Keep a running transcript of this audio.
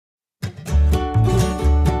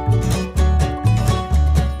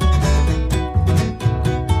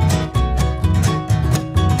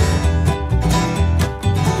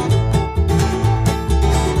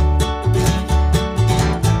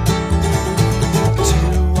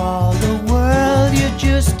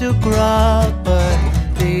just a grub, but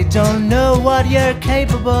they don't know what you're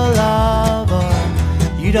capable of. Or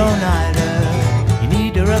you don't either, you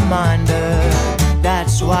need a reminder.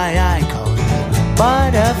 That's why I call you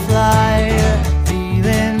butterfly.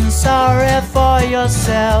 Feeling sorry for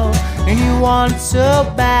yourself, and you want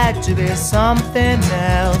so bad to be something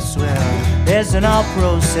else. Well, there's an old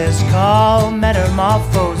process called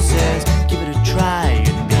metamorphosis. Give it a try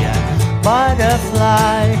and be a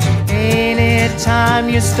butterfly. Anytime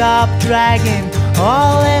you stop dragging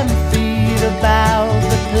all them feet about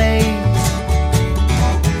the place,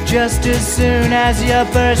 just as soon as you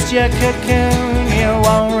burst your cocoon, you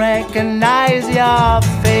won't recognize your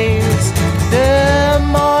face. The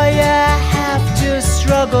more you have to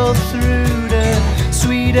struggle through, the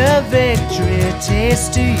sweeter victory tastes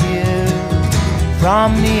to you. From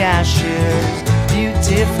the ashes,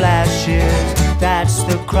 beauty flashes. That's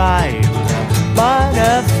the cry of a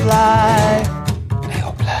butterfly.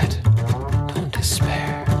 Leo Blood, don't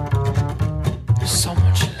despair. There's so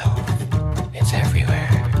much love, it's everywhere.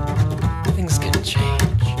 Things can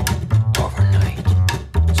change overnight,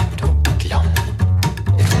 so don't be glum.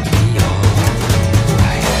 It'll be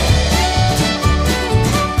alright.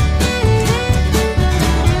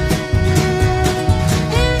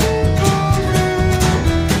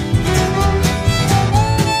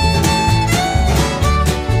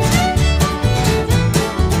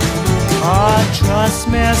 Trust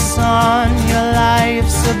me, son, your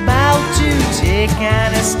life's about to take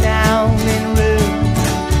an astounding route.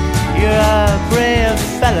 You're a brave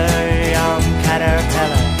fella, young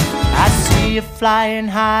caterpillar. I see you flying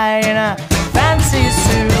high in a fancy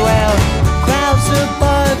suit. Well, crowds of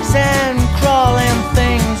bugs and crawling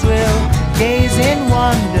things will gaze in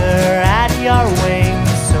wonder at your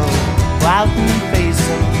wings. So go out and face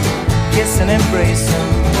them, kiss and embrace them.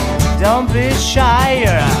 Don't be shy,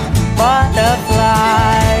 you're a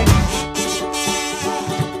butterfly.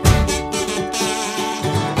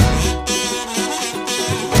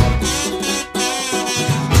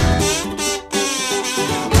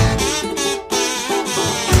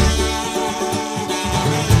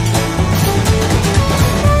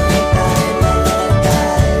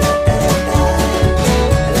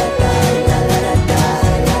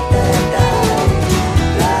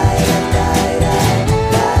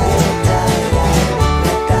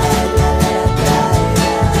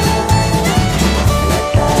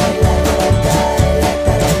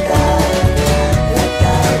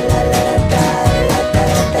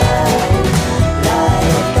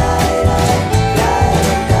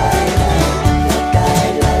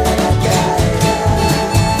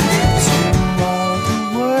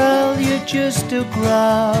 Just a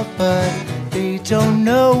grub, but they don't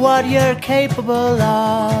know what you're capable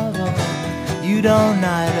of. You don't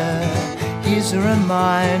either. Here's a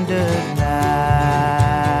reminder now.